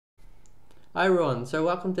Hi everyone, so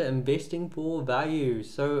welcome to Investing for Value.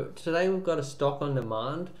 So today we've got a stock on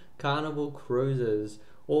demand, Carnival Cruises,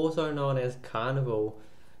 also known as Carnival.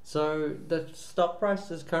 So the stock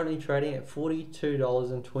price is currently trading at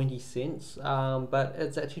 $42.20, but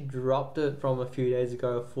it's actually dropped it from a few days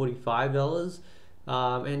ago of $45.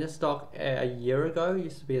 And this stock a year ago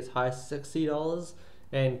used to be as high as $60,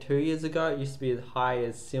 and 2 years ago it used to be as high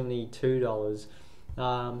as $72.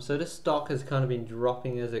 So this stock has kind of been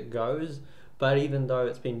dropping as it goes, but even though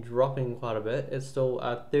it's been dropping quite a bit, it's still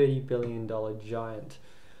a $30 billion giant.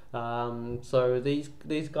 So these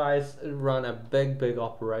guys run a big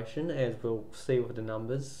operation, as we'll see with the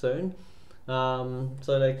numbers soon.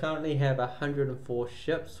 So they currently have 104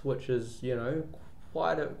 ships, which is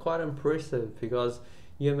quite impressive, because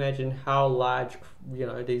you imagine how large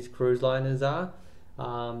these cruise liners are. They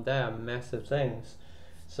are massive things.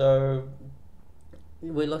 So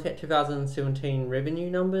we look at 2017 revenue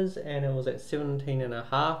numbers, and it was at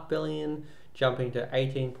 17.5 billion, jumping to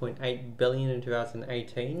 18.8 billion in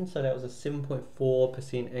 2018. So that was a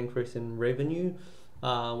 7.4% increase in revenue,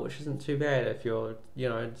 which isn't too bad if you're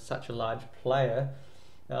such a large player.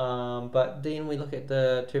 But then we look at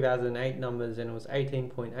the 2008 numbers, and it was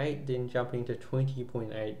 18.8, then jumping to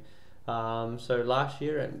 20.8. So last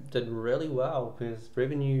year it did really well, because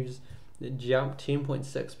revenues jumped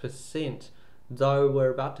 10.6%. Though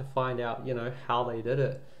we're about to find out, how they did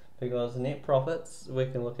it, because net profits, we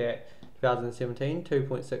can look at 2017,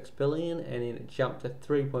 2.6 billion, and then it jumped to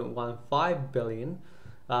 3.15 billion.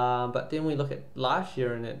 But then we look at last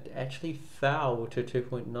year, and it actually fell to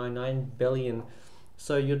 2.99 billion.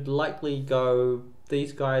 So you'd likely go,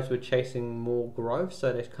 these guys were chasing more growth,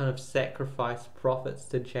 so they kind of sacrificed profits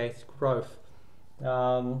to chase growth,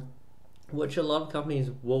 which a lot of companies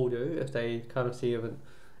will do if they kind of see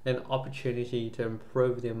an opportunity to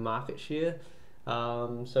improve their market share.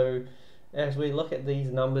 So as we look at these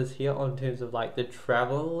numbers here on terms of like the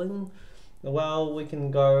traveling, well, we can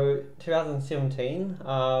go 2017,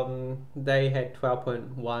 they had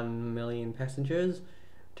 12.1 million passengers.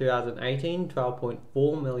 2018,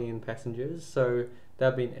 12.4 million passengers. So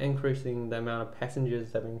they've been increasing the amount of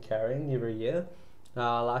passengers they've been carrying every year.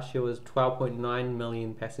 Last year was 12.9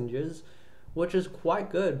 million passengers, which is quite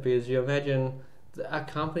good, because you imagine a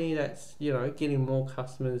company that's getting more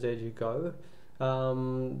customers as you go.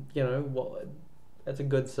 It's a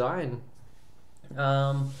good sign.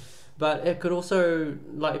 But it could also,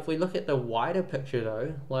 like, if we look at the wider picture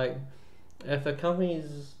though, like, if a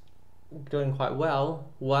company's doing quite well,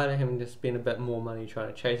 why don't they just spend a bit more money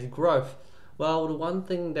trying to chase growth? Well, the one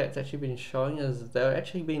thing that's actually been showing is they've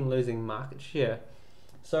actually been losing market share.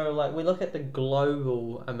 So like, we look at the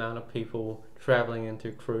global amount of people traveling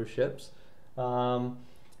into cruise ships, and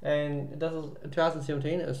this is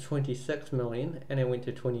 2017, it was 26 million, and it went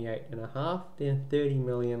to 28.5, then 30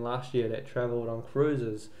 million last year that traveled on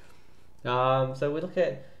cruises. So we look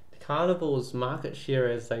at Carnival's market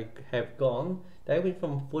share as they have gone. They went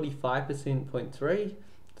from 45.3%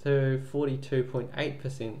 to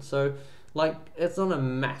 42.8%. So like, it's not a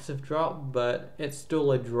massive drop, but it's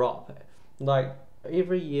still a drop. Like,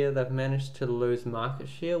 every year they've managed to lose market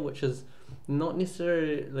share, which is not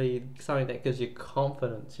necessarily something that gives you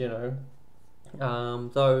confidence, though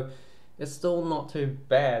it's still not too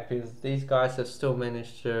bad, because these guys have still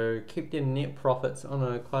managed to keep their net profits on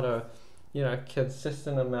a quite a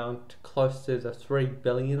consistent amount, close to the 3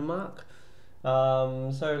 billion mark.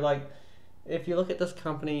 So like, if you look at this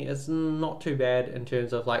company, it's not too bad in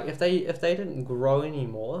terms of like, if they didn't grow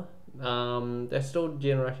anymore, they're still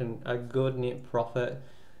generating a good net profit.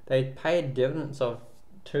 They paid dividends of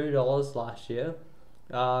 $2 last year.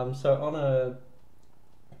 So on a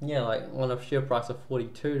share price of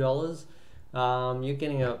 $42, you're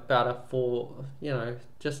getting about a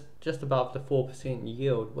just above the 4%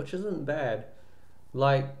 yield, which isn't bad.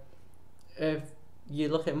 Like, if you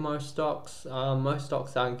look at most stocks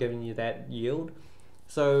aren't giving you that yield.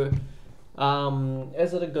 So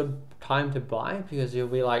is it a good time to buy? Because you'll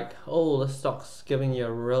be like, oh, this stock's giving you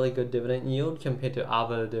a really good dividend yield compared to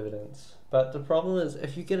other dividends. But the problem is,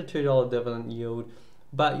 if you get a $2 dividend yield,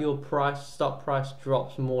 but your stock price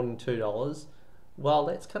drops more than $2, well,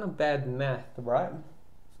 that's kind of bad math, right?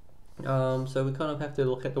 So we kind of have to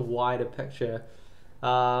look at the wider picture.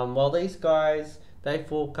 Well, these guys, they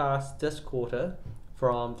forecast this quarter,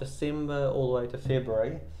 from December all the way to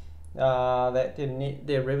February, that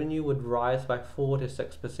their revenue would rise by 4 to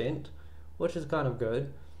 6%, which is kind of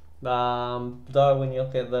good. Though when you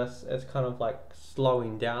look at this, it's kind of like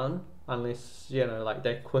slowing down, unless like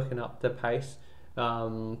they quicken up the pace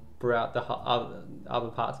throughout the other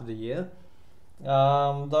parts of the year.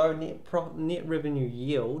 Though net revenue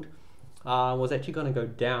yield was actually going to go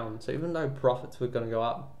down. So even though profits were going to go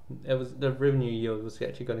up, it was the revenue yield was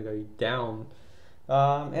actually going to go down.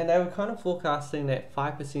 And they were kind of forecasting that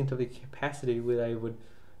 5% of the capacity where they would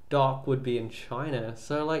dock would be in China.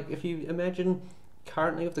 So like if you imagine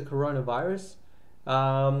currently with the coronavirus,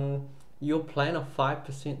 your plan of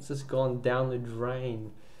 5% has just gone down the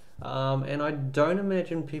drain. And I don't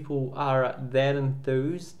imagine people are that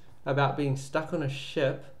enthused about being stuck on a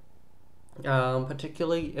ship,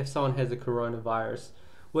 particularly if someone has a coronavirus,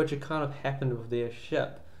 which it kind of happened with their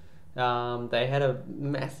ship. They had a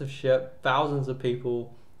massive ship, thousands of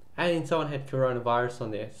people, and then someone had coronavirus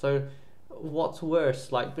on there. So what's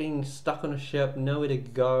worse, like being stuck on a ship, nowhere to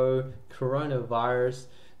go, coronavirus,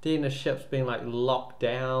 then the ship's being like locked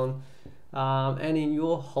down, and then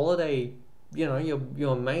your holiday,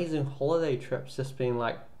 your amazing holiday trip's just being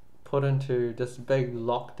like put into this big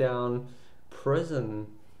lockdown prison.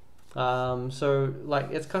 So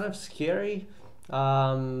like it's kind of scary,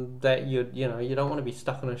 that you don't want to be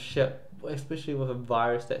stuck on a ship, especially with a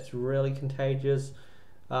virus that's really contagious.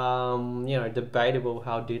 Debatable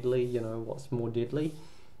how deadly, what's more deadly.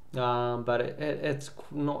 But it's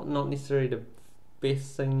not necessarily the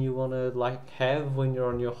best thing you want to like have when you're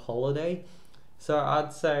on your holiday. So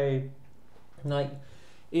I'd say, like,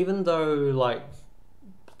 even though like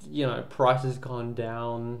price has gone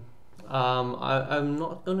down, I'm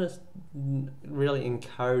not gonna really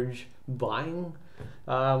encourage buying.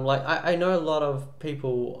 I know a lot of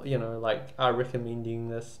people like are recommending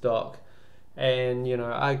this stock, and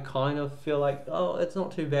I kind of feel like, oh, it's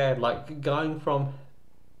not too bad, like going from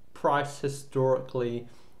price historically.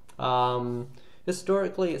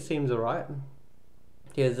 Historically it seems alright.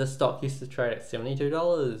 Yeah, this stock used to trade at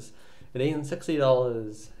 $72, and then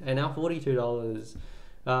 $60, and now $42.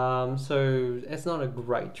 So it's not a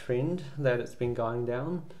great trend that it's been going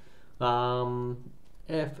down.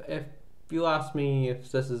 If you ask me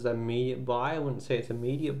if this is an immediate buy, I wouldn't say it's an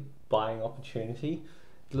immediate buying opportunity.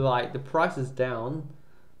 Like the price is down,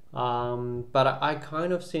 but I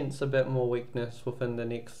kind of sense a bit more weakness within the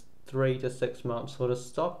next 3 to 6 months for the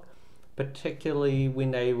stock, particularly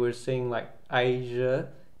when they were seeing like Asia,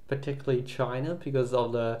 particularly China, because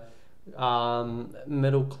of the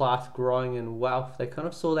middle class growing in wealth. They kind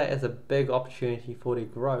of saw that as a big opportunity for their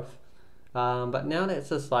growth. But now that's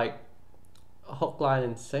just like hook, line,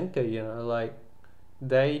 and sinker. Like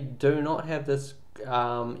they do not have this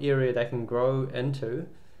area they can grow into,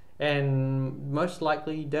 and most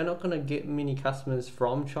likely they're not going to get many customers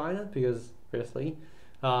from China because, firstly,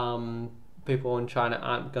 people in China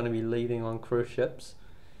aren't going to be leaving on cruise ships.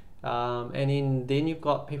 And then you've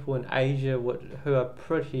got people in Asia who are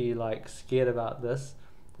pretty like scared about this.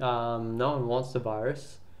 No one wants the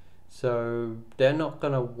virus, so they're not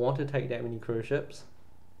gonna want to take that many cruise ships.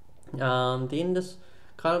 Then this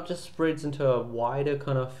kind of just spreads into a wider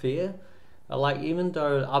kind of fear. Like even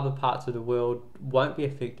though other parts of the world won't be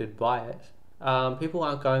affected by it, people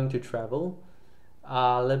aren't going to travel,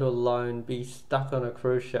 let alone be stuck on a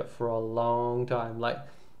cruise ship for a long time. Like,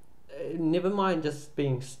 never mind just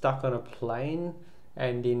being stuck on a plane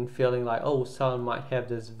and then feeling like, oh, someone might have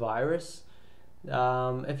this virus.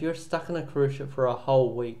 If you're stuck on a cruise ship for a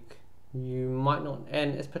whole week, you might not,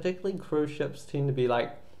 and it's particularly cruise ships tend to be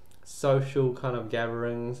like social kind of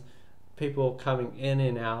gatherings, people coming in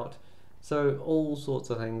and out, so all sorts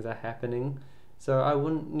of things are happening. So I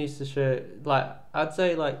wouldn't necessarily I'd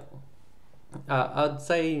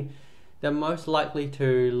say they're most likely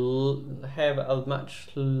to have a much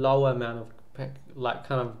lower amount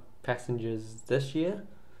of passengers this year,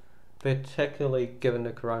 particularly given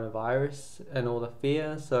the coronavirus and all the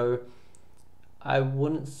fear. So I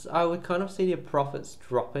would kind of see their profits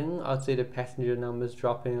dropping. I'd see the passenger numbers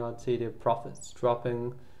dropping. I'd see their profits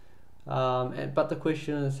dropping. But the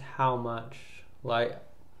question is how much. Like,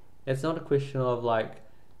 it's not a question of like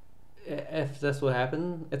if this will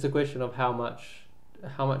happen. It's a question of how much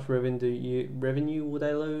revenue will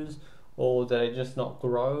they lose, or do they just not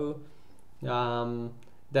grow?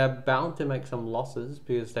 They're bound to make some losses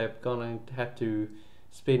because they're going to have to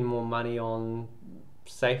spend more money on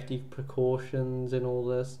safety precautions and all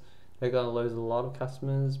this. They're going to lose a lot of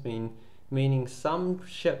customers, meaning some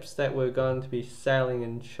ships that were going to be sailing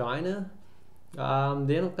in China,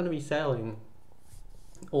 they're not going to be sailing,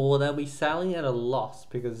 or they'll be sailing at a loss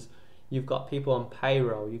because you've got people on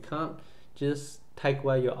payroll. You can't just take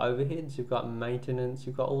away your overheads. You've got maintenance,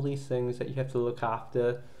 you've got all these things that you have to look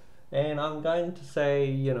after. And I'm going to say,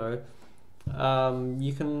 you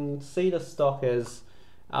can see the stock as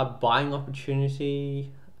a buying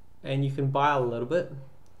opportunity, and you can buy a little bit,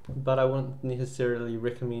 but I wouldn't necessarily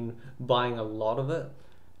recommend buying a lot of it.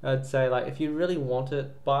 I'd say like if you really want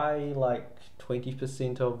it, buy like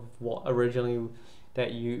 20% of what originally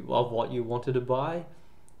what you wanted to buy.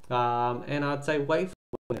 And I'd say wait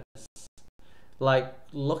for this. Like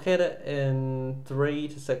look at it in 3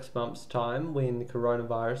 to 6 months time when the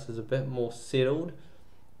coronavirus is a bit more settled.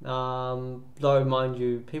 Though mind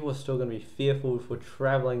you, people are still going to be fearful for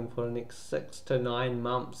traveling for the next 6 to 9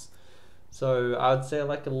 months. So I'd say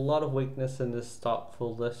like a lot of weakness in this stock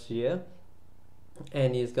for this year,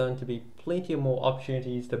 and there's going to be plenty of more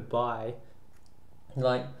opportunities to buy.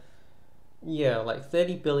 Like yeah, like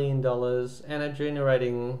 $30 billion, and are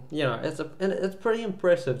generating. It's pretty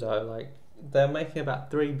impressive though. Like they're making about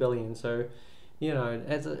 3 billion, so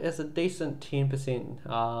it's a decent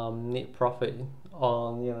 10% net profit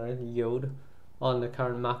on yield on the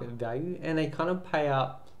current market value, and they kind of pay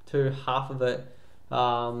out to half of it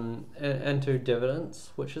into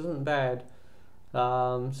dividends, which isn't bad.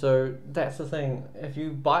 So that's the thing. If you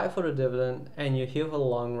buy it for the dividend and you're here for the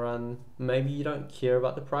long run, maybe you don't care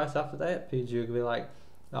about the price after that because you'll be like,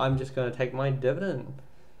 I'm just going to take my dividend.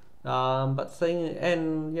 But seeing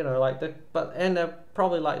and they're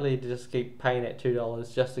probably likely to just keep paying at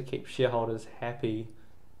 $2 just to keep shareholders happy.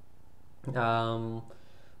 Um,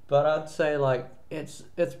 but I'd say like it's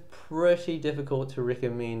pretty difficult to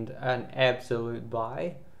recommend an absolute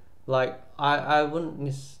buy. Like I wouldn't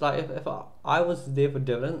like if I was there for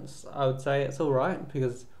dividends, I would say it's all right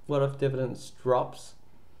because what if dividends drops?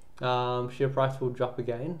 Share price will drop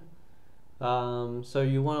again. So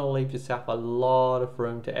you want to leave yourself a lot of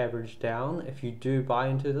room to average down if you do buy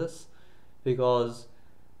into this, because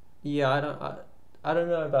yeah, I don't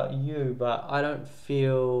know about you, but I don't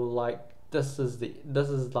feel like this is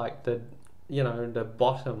like the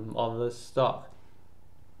bottom of this stock.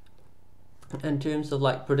 In terms of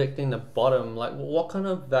like predicting the bottom, like what kind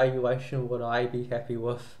of valuation would I be happy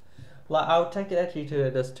with? Like I would take it actually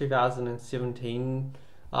to this 2017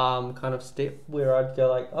 kind of step where I'd go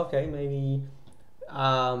like, okay, maybe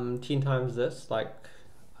 10 times this, like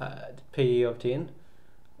PE of 10.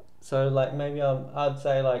 So like maybe I'd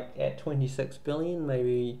say like at 26 billion,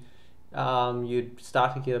 maybe you'd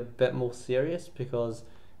start to get a bit more serious because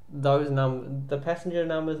the passenger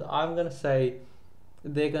numbers, I'm gonna say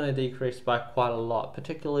they're going to decrease by quite a lot,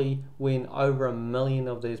 particularly when over 1 million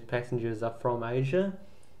of these passengers are from Asia.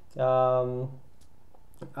 Um,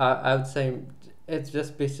 I would say it's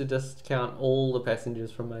just best to discount all the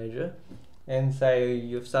passengers from Asia and say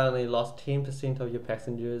you've suddenly lost 10% of your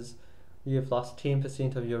passengers, you've lost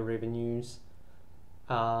 10% of your revenues,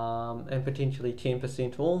 and potentially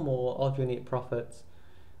 10% or more of your net profits,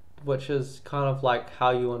 which is kind of like how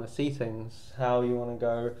you want to see things, how you want to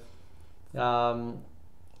go.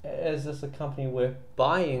 Is this a company worth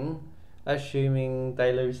buying, assuming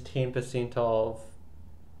they lose 10% of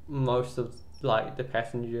most of like the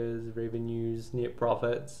passengers, revenues, net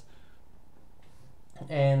profits?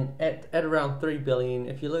 And at around 3 billion,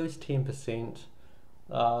 if you lose 10%,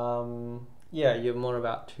 yeah, you're more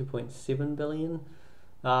about 2.7 billion.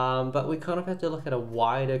 But we kind of have to look at a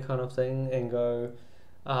wider kind of thing and go,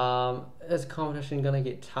 is competition going to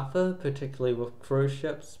get tougher, particularly with cruise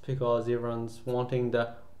ships, because everyone's wanting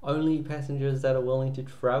the only passengers that are willing to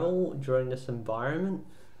travel during this environment?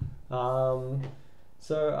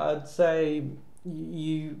 So I'd say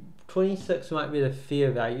 26 might be the fair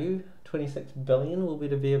value. 26 billion will be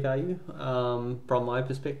the fair value from my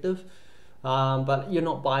perspective. But you're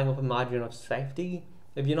not buying with a margin of safety.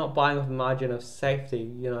 If you're not buying with a margin of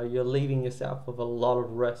safety, you're leaving yourself with a lot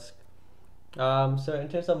of risk. So in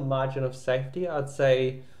terms of margin of safety, I'd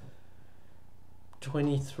say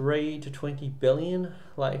 23 to 20 billion,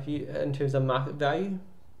 like if you in terms of market value,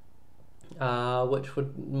 which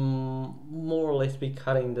would more or less be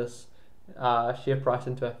cutting this share price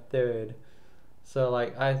into a third. So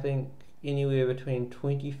like I think anywhere between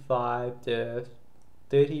 25 to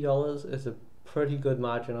 $30 is a pretty good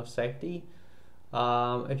margin of safety.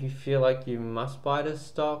 If you feel like you must buy this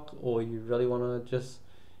stock, or you really want to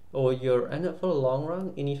or you're in it for the long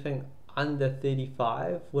run, anything under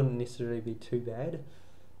 35 wouldn't necessarily be too bad.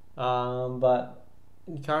 But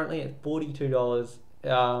currently at $42,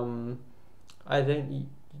 I think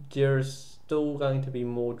there's still going to be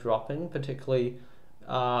more dropping, particularly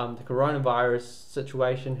the coronavirus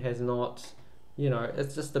situation has not,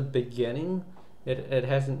 it's just the beginning. It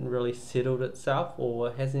hasn't really settled itself,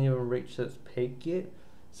 or hasn't even reached its peak yet,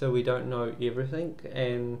 so we don't know everything,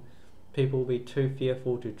 and people will be too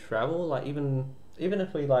fearful to travel. Like even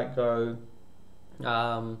if we like go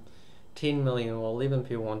 10 million or 11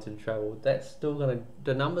 people wanted to travel, that's still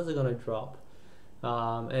the numbers are gonna drop.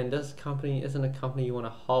 And this company isn't a company you want to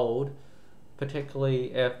hold,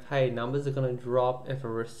 particularly if, hey, numbers are going to drop, if a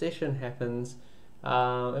recession happens,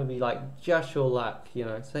 it'll be like just your luck,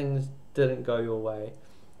 things didn't go your way.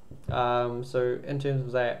 So in terms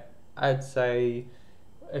of that, I'd say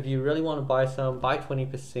if you really want to buy some, buy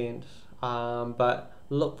 20%, but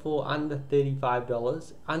look for under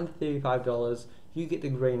 $35. Under $35, you get the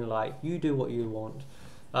green light. You do what you want.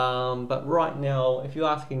 But right now, if you're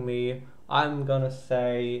asking me, I'm gonna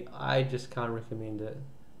say I just can't recommend it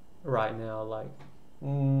right now.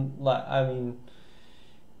 I mean,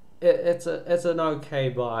 it's an okay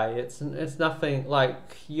buy. It's nothing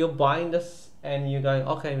like you're buying this and you're going,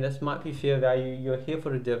 okay, this might be fair value. You're here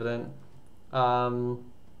for the dividend.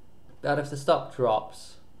 But if the stock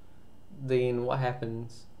drops, then what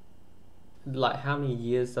happens? Like, how many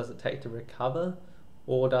years does it take to recover?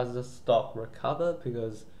 Or does the stock recover?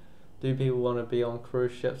 Because do people want to be on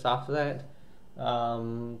cruise ships after that?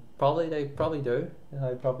 They probably do.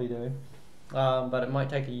 They probably do. But it might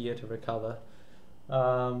take a year to recover.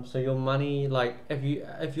 So your money, like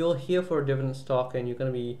if you're here for a dividend stock and you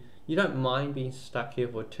don't mind being stuck here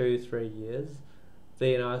for 2-3 years,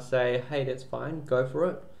 then I say, hey, that's fine, go for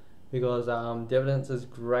it, because dividends is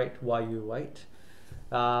great while you wait.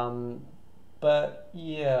 But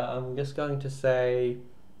yeah, I'm just going to say,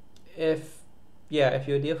 if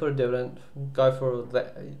you're there for a dividend, go for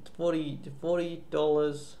that.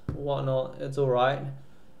 $40, whatnot, it's alright.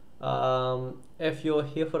 If you're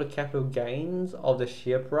here for the capital gains of the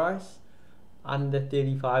share price, under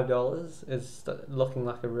 $35 is looking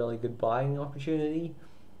like a really good buying opportunity.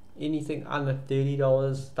 Anything under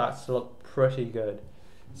 $30 starts to look pretty good.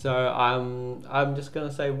 So I'm just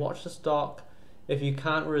gonna say, watch the stock. If you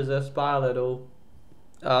can't resist, buy a little.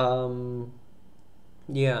 And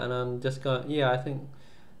I'm just going. I think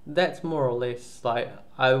that's more or less, like,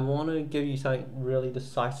 I want to give you something really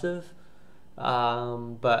decisive.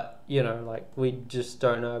 But we just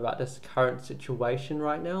don't know about this current situation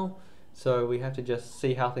right now, so we have to just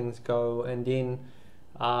see how things go, and then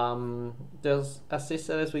just assess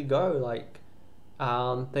it as we go.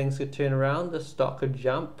 Things could turn around, the stock could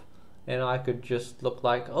jump, and I could just look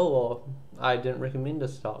like, oh, well, I didn't recommend the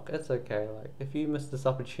stock. It's okay. Like, if you miss this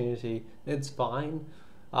opportunity, it's fine.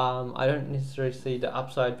 I don't necessarily see the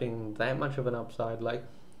upside being that much of an upside. Like,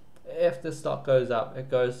 if the stock goes up, it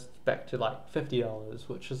goes back to like $50,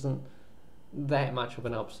 which isn't that much of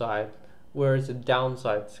an upside. Whereas the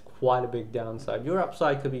downside's quite a big downside. Your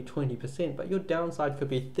upside could be 20%, but your downside could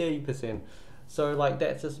be 30%. So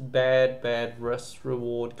that's just bad risk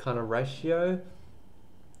reward kind of ratio.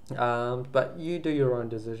 But you do your own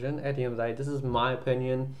decision. At the end of the day, this is my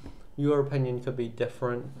opinion. Your opinion could be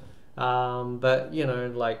different. But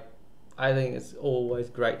I think it's always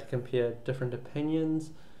great to compare different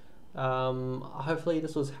opinions. Hopefully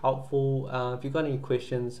this was helpful. If you've got any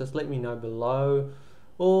questions, just let me know below,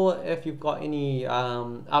 or if you've got any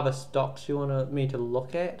other stocks you want me to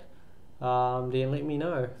look at, then let me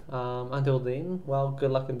know. Until then, well,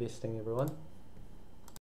 good luck investing, everyone.